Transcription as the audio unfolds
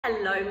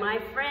Hello my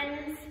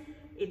friends,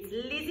 it's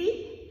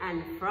Lizzie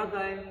and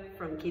Froggo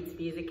from Kids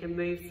Music and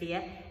Moves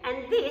here,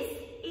 and this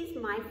is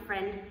my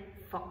friend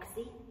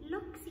Foxy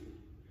Loxy.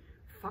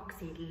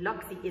 Foxy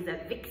Loxy is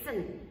a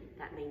vixen.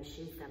 That means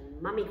she's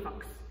a mummy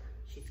fox.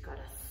 She's got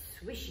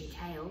a swishy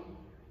tail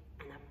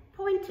and a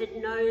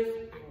pointed nose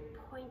and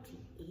pointy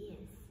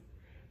ears.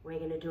 We're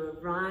going to do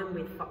a rhyme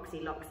with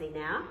Foxy Loxy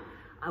now.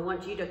 I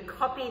want you to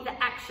copy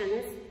the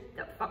actions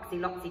that Foxy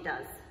Loxy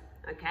does,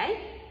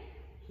 okay?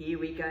 Here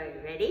we go,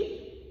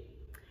 ready?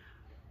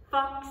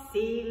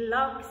 Foxy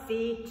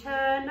Loxy,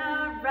 turn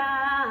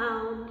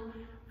around.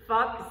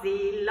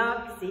 Foxy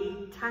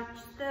Loxy, touch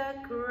the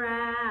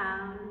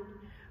ground.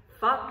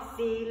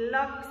 Foxy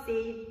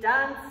Loxy,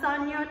 dance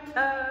on your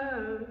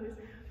toes.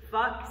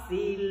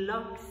 Foxy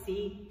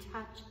Loxy,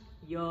 touch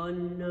your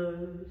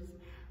nose.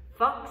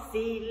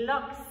 Foxy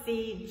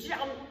Loxy,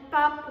 jump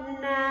up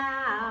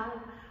now.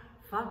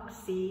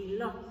 Foxy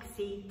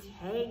Loxy,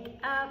 take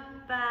a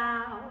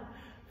bow.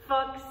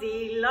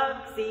 Foxy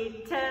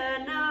Loxy,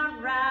 turn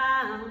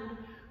around.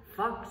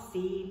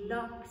 Foxy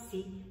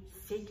Loxy,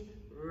 sit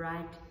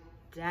right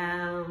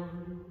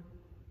down.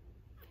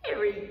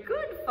 Very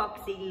good,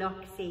 Foxy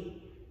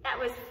Loxy. That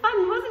was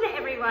fun, wasn't it,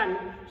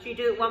 everyone? Should we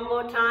do it one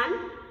more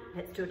time?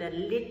 Let's do it a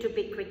little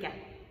bit quicker.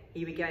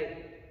 Here we go.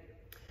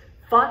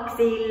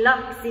 Foxy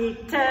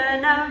Loxy,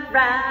 turn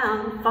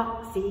around.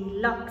 Foxy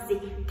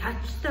Loxy,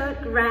 touch the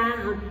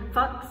ground.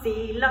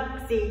 Foxy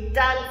Loxy,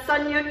 dance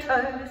on your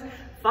toes.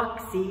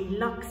 Foxy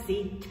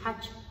Loxy,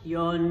 touch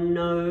your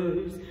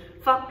nose.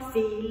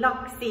 Foxy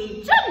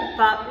Loxy, jump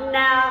up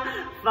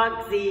now.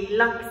 Foxy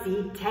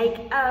Loxy, take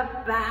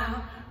a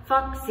bow.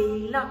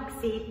 Foxy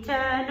Loxy,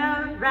 turn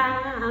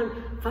around.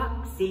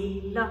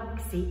 Foxy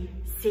Loxy,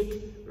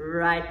 sit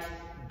right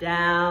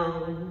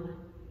down.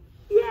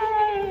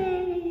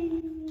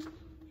 Yay!